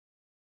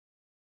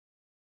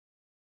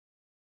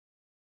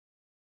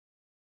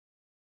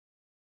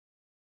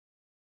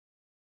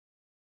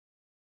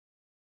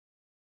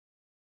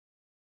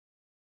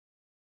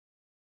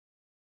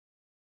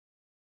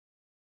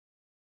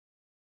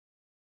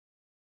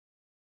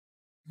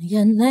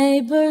Your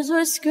neighbors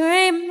were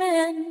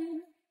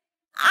screaming,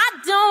 I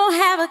don't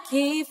have a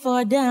key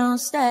for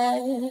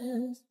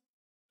downstairs.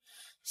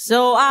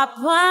 So I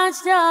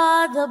punched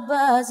all the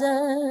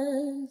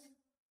buzzers,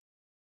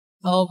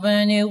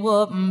 hoping you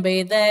wouldn't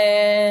be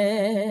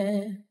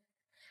there.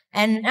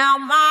 And now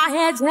my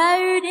head's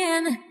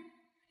hurting.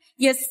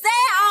 You say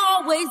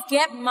I always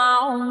get my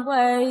own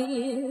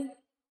way,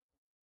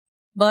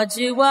 but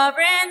you were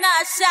in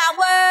the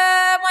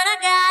shower when I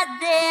got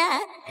there,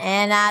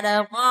 and I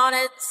don't want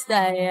to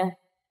stay,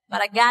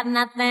 but I got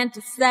nothing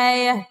to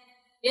say.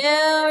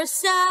 You're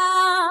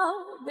so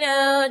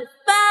beautiful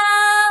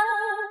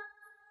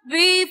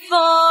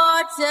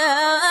before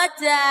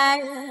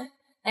today,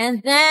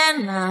 and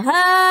then I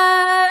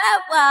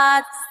heard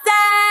what to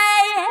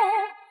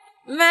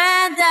say.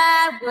 Man,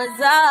 that was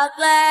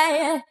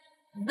ugly.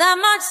 The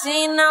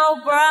machine no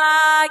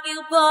bra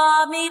you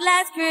bought me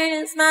last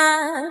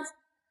Christmas.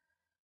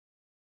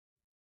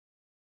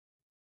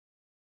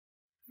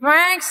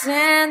 Frank's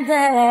in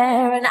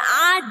there and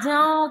I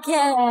don't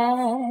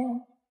care.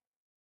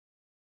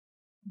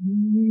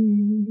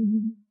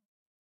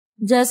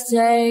 Just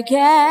take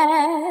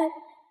it.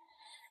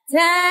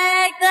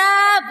 Take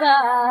the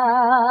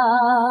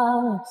box.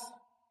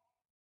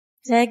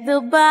 Take the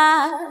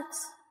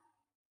box.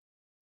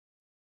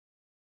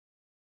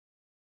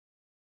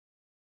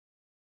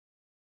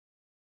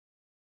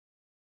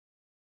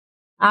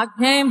 I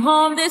came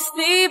home this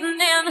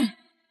evening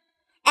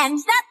and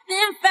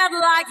nothing felt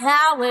like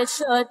how it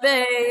should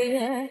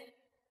be.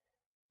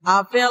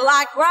 I feel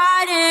like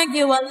writing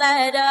you a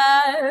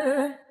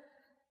letter,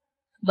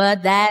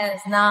 but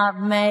that's not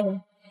me.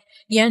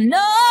 You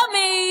know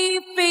me,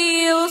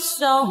 feel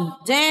so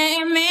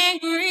damn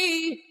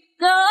angry.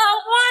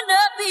 Don't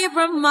wanna be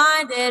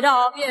reminded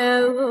of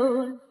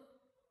you,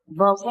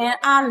 but when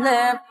I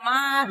left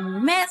my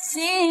mess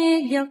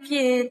in your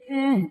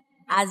kitchen,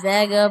 I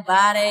said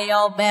goodbye to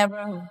your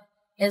bedroom.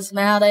 It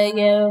smelled of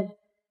you.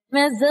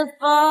 Mr.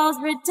 False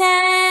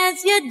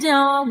pretends you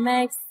don't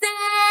make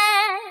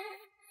sense.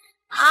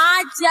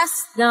 I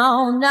just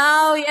don't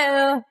know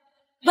you,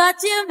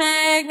 but you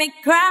make me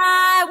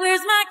cry.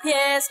 Where's my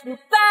kiss goodbye?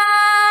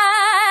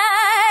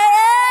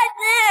 I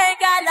think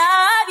I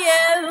love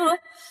you.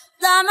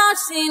 The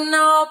machine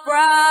no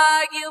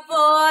bra you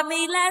bought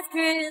me last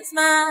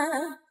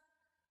Christmas.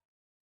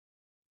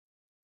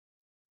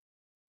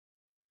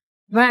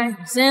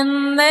 Frank's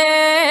in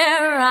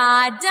there,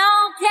 I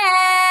don't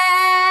care.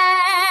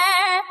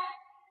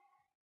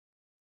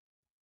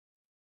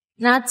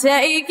 Now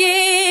take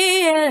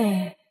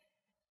it,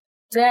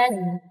 take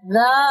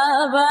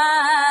the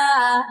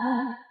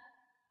box.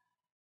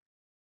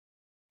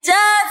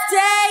 Just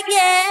take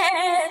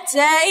it,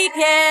 take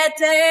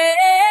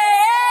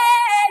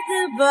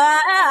the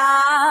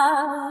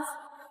box.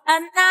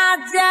 And now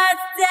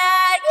just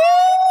take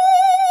it.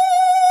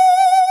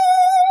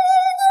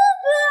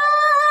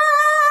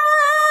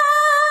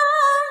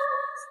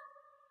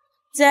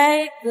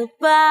 Take the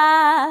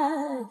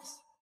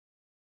box.